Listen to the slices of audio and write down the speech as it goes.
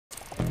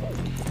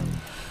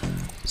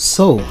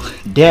So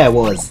there I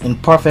was in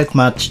perfect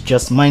match,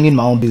 just minding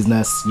my own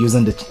business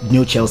using the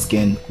new Chell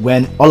skin,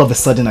 when all of a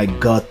sudden I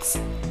got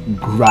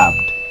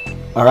grabbed.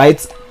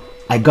 Alright,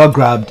 I got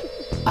grabbed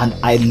and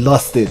I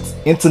lost it.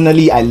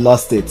 Internally I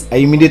lost it. I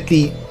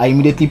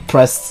immediately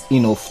pressed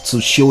to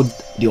show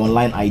the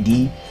online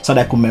ID so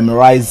that I could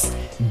memorize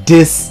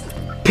this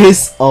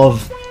piece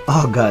of,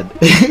 oh god,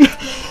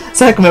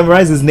 so I could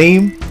memorize his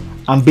name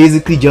and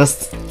basically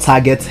just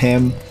target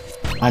him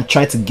and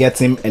try to get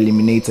him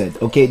eliminated.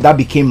 Okay, that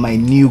became my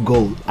new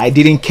goal. I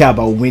didn't care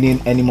about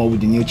winning anymore with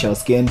the new Chell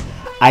skin.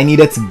 I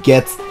needed to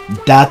get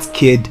that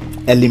kid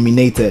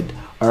eliminated.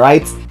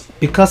 Alright,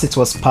 because it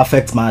was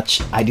perfect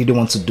match, I didn't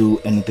want to do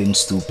anything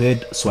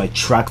stupid, so I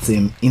tracked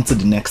him into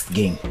the next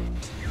game.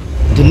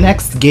 The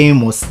next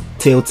game was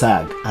tail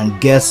tag, and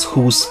guess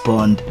who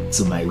spawned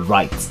to my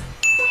right?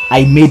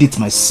 I made it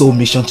my sole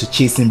mission to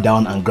chase him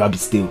down and grab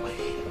his tail.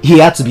 He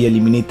had to be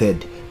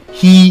eliminated.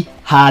 He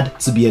had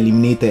to be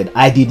eliminated.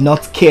 I did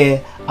not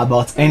care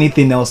about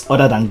anything else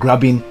other than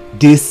grabbing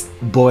this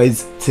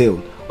boy's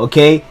tail.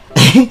 Okay,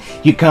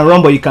 you can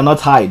run but you cannot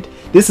hide.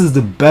 This is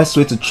the best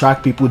way to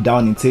track people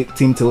down in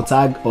team tail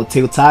tag or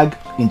tail tag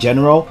in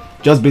general.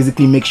 Just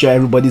basically make sure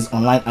everybody's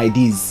online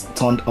ID is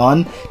turned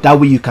on. That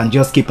way you can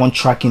just keep on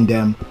tracking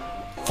them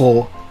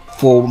for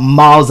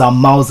miles and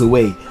miles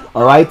away.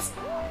 All right,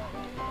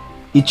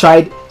 he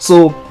tried.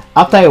 So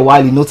after a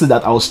while he noticed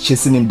that I was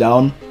chasing him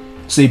down.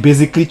 So he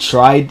basically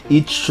tried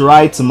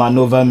to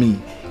maneuver me.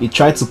 He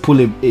tried to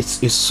pull a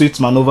sweet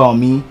maneuver on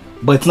me,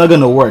 but it's not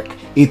gonna work.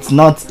 It's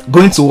not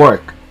going to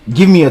work.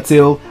 Give me a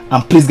tail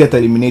and please get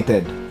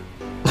eliminated.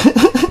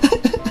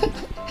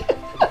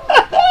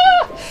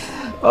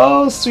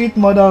 Oh, sweet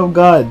mother of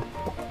God.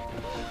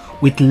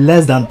 With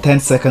less than 10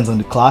 seconds on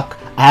the clock,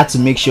 I had to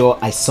make sure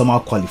I somehow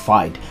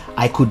qualified.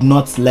 I could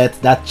not let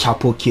that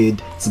Chapo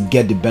kid to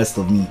get the best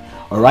of me.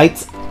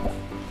 Alright?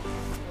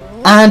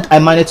 And I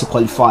managed to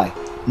qualify.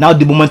 Now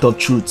the moment of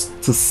truth,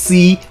 to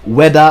see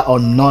whether or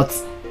not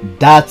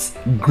that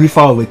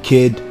griefer of a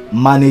kid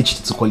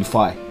managed to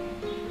qualify.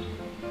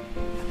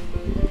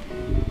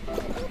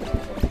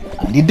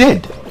 And he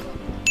did.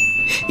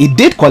 He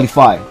did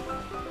qualify.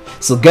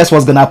 So guess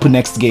what's gonna happen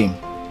next game?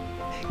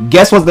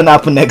 Guess what's gonna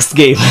happen next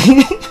game?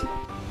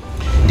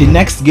 The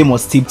next game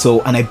was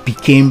tiptoe and I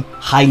became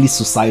highly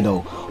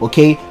suicidal.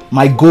 Okay,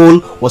 my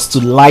goal was to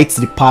light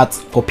the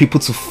path for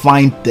people to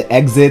find the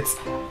exit,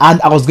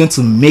 and I was going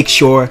to make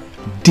sure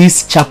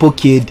this Chapo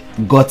kid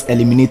got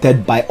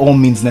eliminated by all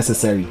means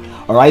necessary.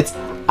 Alright,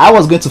 I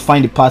was going to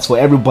find the path for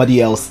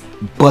everybody else,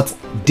 but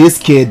this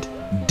kid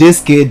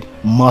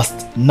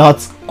must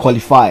not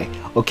qualify.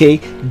 Okay,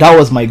 that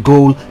was my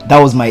goal, that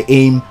was my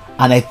aim,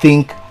 and I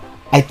think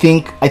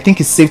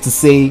it's safe to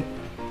say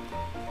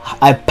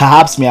I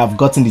perhaps may have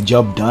gotten the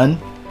job done.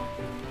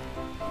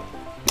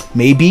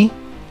 Maybe.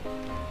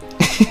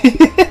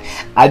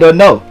 I don't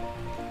know.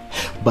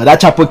 But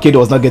that Chapo kid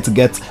was not going to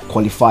get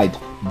qualified.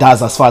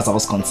 That's as far as I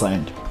was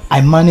concerned. I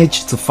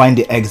managed to find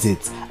the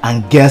exit,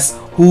 and guess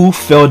who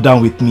fell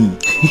down with me?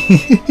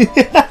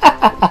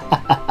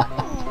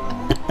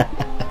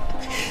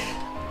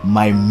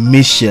 My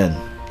mission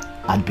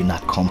had been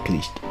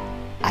accomplished.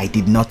 I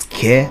did not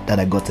care that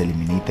I got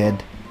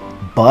eliminated,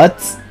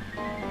 but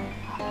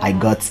I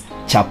got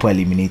Chapo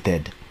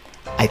eliminated.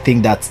 I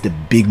think that's the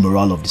big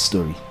moral of the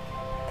story.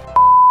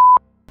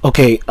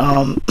 Okay,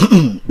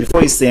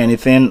 before you say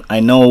anything,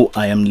 I know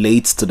I am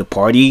late to the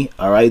party.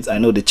 Alright, I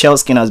know the Chell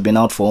skin has been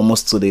out for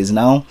almost 2 days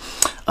now,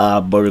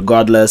 but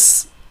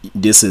regardless,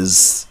 this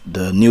is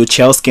the new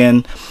Chell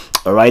skin.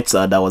 Alright,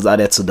 that was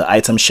added to the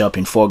item shop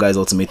in Fall Guys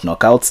Ultimate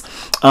Knockouts.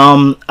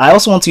 I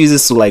also want to use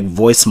this to like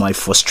voice my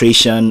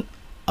frustration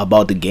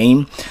about the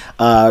game.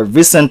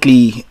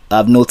 Recently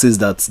I've noticed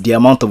that the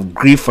amount of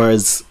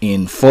griefers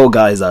in Fall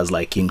Guys has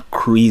like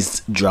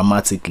increased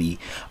dramatically.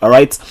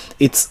 Alright,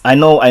 I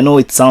know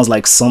it sounds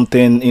like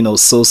something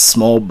so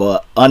small,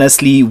 but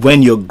honestly,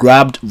 when you're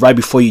grabbed right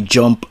before you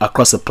jump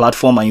across a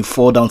platform and you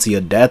fall down to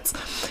your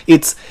death,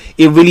 it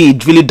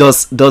really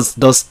does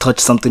touch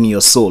something in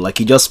your soul. Like,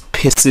 it just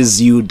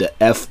pisses you the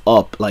F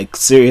up, like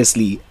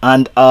seriously.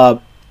 And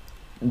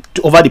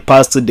over the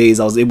past 2 days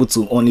I was able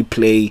to only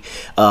play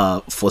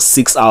for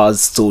 6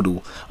 hours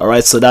total.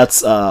 Alright, so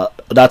that's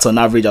on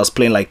average. I was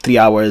playing like 3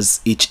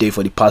 hours each day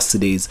for the past 2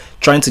 days,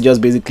 trying to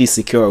just basically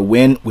secure a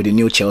win with the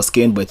new Chell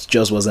skin, but it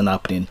just wasn't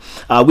happening,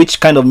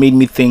 which kind of made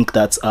me think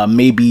that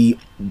maybe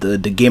the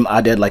game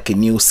added like a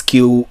new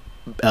skill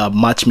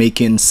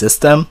matchmaking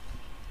system.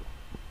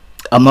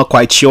 I'm not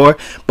quite sure,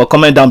 but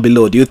comment down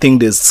below, do you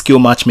think there's skill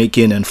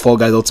matchmaking in Fall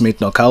Guys Ultimate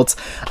Knockouts?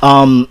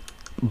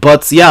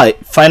 But yeah,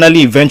 finally,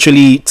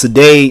 eventually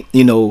today,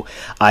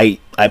 I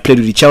played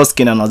with the Chell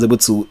skin and I was able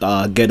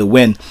to get a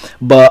win.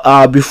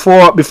 But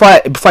before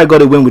I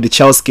got a win with the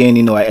Chell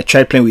skin, I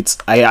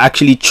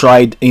actually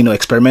tried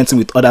experimenting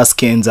with other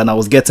skins, and I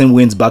was getting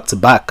wins back to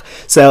back.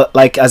 So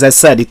like, as I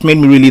said, it made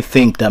me really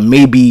think that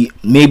maybe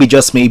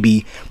just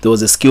maybe there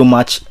was a skill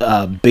match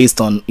based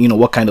on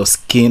what kind of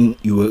skin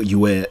you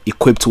were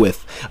equipped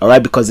with. All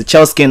right, because the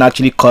Chell skin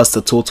actually cost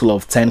a total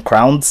of 10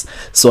 crowns.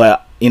 So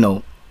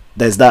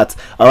there's that.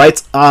 All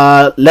right,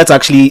 let's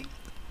actually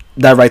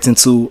dive right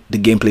into the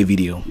gameplay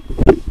video.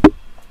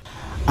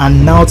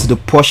 And now to the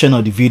portion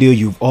of the video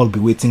you've all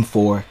been waiting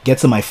for,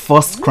 getting my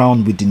first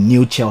crown with the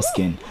new Chell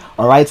skin.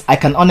 Alright, I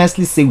can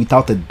honestly say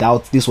without a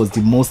doubt this was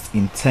the most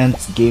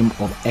intense game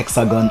of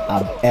Hexagon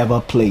I've ever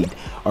played.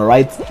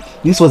 Alright,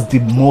 this was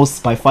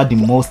by far the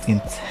most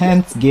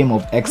intense game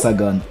of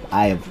Hexagon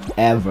I've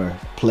ever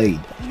played.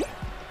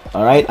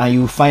 Alright, and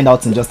you'll find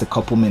out in just a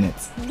couple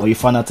minutes, or you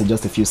find out in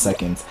just a few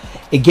seconds.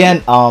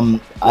 Again,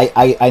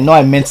 I know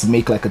I meant to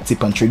make like a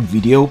tip and trick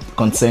video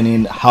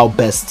concerning how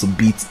best to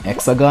beat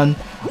Hexagon,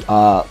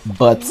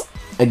 but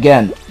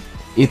again,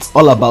 it's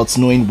all about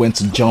knowing when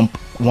to jump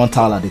one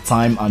tile at a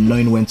time and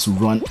knowing when to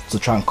run to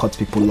try and cut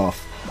people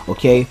off.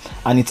 Okay,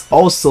 and it's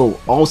also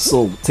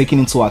taking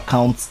into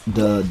account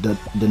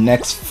the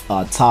next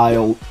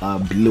tile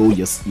below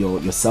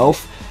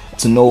yourself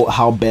to know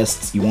how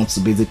best you want to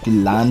basically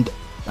land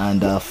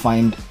and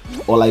find,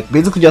 or like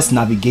basically just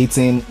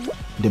navigating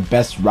the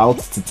best route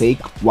to take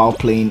while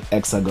playing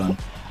Hexagon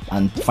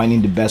and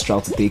finding the best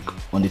route to take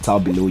on the tile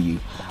below you.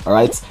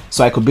 Alright,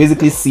 so I could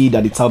basically see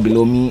that the tile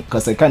below me,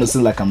 because I kind of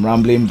seem like I'm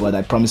rambling, but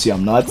I promise you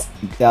I'm not.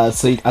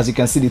 So as you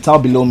can see, the tile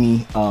below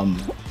me,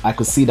 I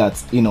could see that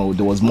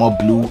there was more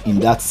blue in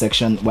that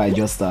section where I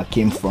just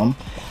came from.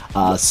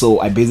 So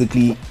I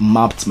basically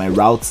mapped my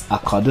route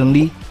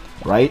accordingly,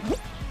 right,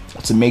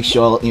 to make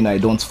sure I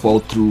don't fall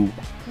through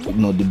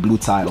the blue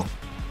tile.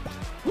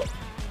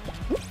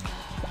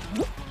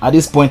 At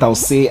this point, I'll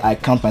say I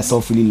count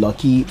myself really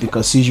lucky,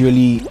 because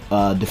usually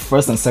the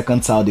first and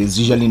second tile, there's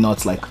usually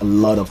not like a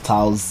lot of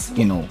tiles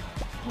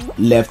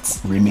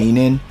left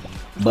remaining,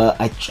 but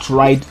I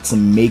tried to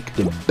make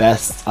the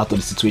best out of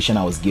the situation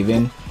I was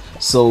given.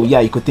 So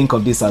yeah, you could think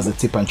of this as a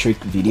tip and trick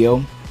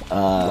video.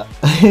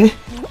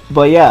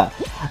 But yeah,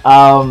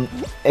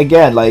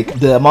 again, like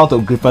the amount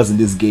of grippers in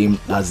this game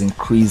has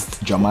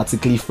increased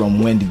dramatically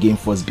from when the game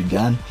first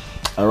began.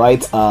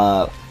 Alright,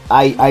 I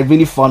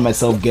really found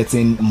myself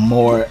getting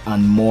more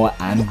and more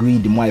angry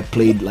the more I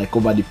played, like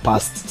over the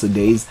past 2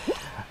 days.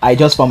 I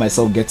just found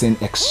myself getting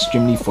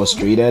extremely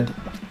frustrated,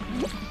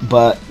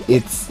 but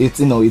it's it's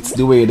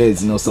the way it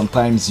is.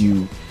 Sometimes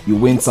you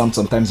win some,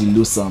 sometimes you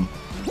lose some.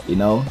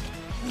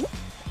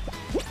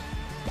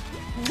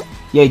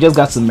 Yeah, you just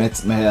got to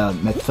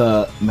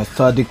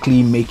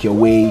methodically make your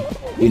way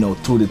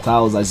through the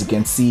tiles. As you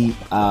can see,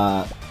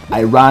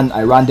 I ran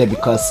there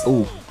because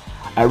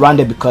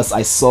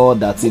I saw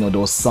that there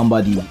was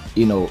somebody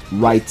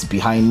right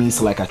behind me,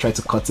 so like I tried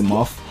to cut him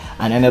off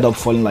and ended up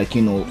falling like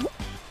a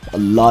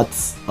lot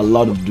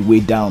of the way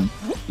down,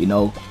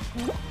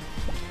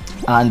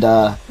 and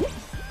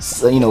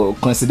so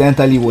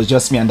coincidentally it was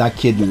just me and that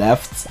kid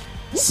left,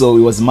 so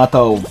it was a matter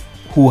of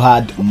who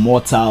had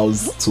more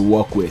tiles to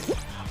work with.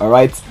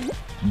 Alright,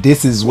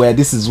 this is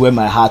where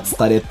my heart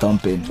started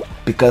thumping,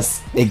 because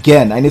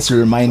again, I need to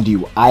remind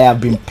you, I have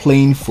been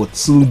playing for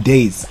 2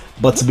 days.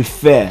 But to be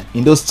fair,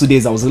 in those 2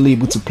 days I was only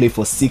able to play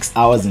for 6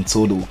 hours in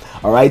total.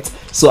 Alright,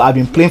 so I've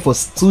been playing for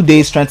 2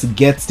 days trying to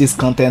get this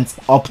content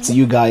up to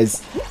you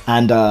guys,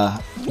 and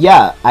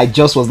yeah, I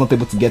just was not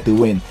able to get the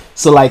win.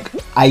 So like,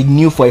 I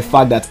knew for a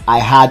fact that I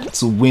had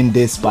to win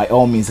this by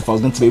all means if I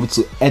was going to be able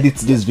to edit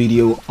this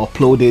video,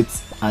 upload it,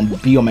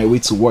 and be on my way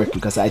to work,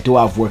 because I do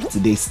have work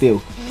today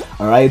still.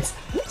 Alright,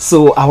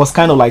 so I was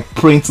kind of like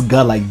praying to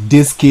God, like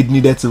this kid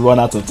needed to run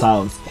out of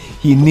tiles.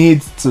 He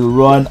needs to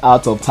run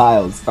out of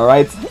tiles.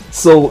 Alright,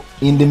 so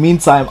in the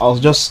meantime, I was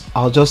just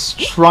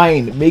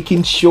trying,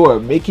 making sure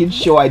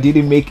I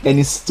didn't make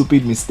any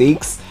stupid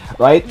mistakes.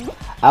 Right,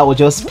 I was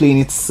just playing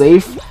it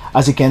safe.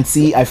 As you can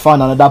see, I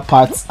found another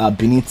part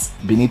beneath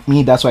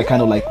me. That's why I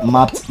kind of like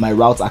mapped my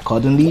route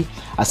accordingly.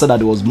 I saw that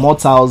there was more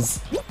tiles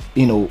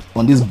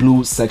on this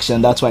blue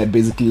section. That's why I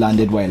basically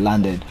landed where I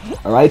landed.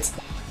 Alright,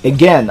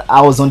 again,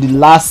 I was on the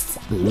last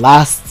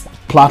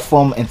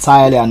platform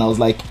entirely, and I was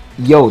like,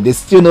 yo, there's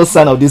still no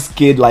sign of this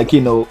kid like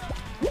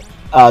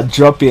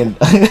dropping.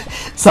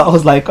 So I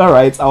was like,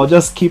 alright, I'll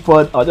just keep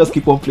on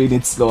playing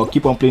it slow,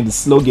 keep on playing the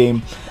slow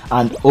game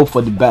and hope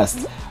for the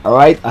best.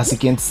 Alright, as you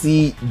can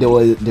see, there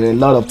are a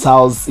lot of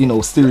tiles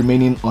still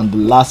remaining on the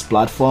last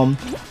platform.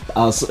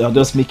 So I'm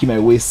just making my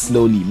way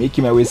slowly.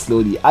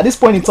 At this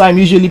point in time,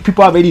 usually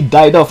people have already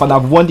died off and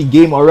I've won the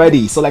game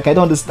already. So like, I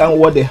don't understand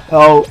what the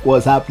hell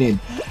was happening.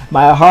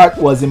 My heart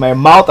was in my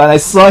mouth and I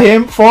saw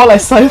him fall. And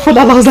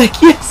I was like,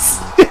 yes.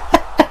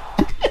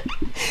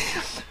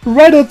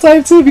 Right on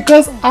time too,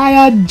 because I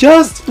had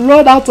just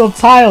run out of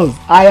tiles.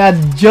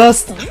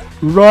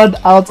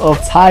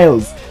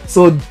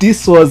 So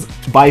this was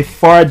by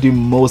far the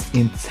most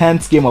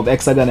intense game of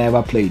Hexagon I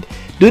ever played.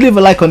 Do leave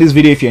a like on this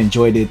video if you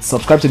enjoyed it.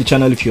 Subscribe to the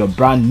channel if you're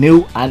brand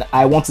new, and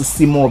I want to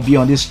see more of you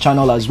on this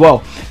channel as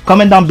well.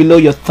 Comment down below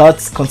your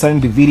thoughts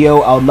concerning the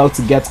video. I would love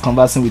to get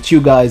conversing with you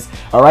guys.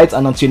 Alright,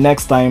 and until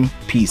next time,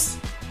 peace.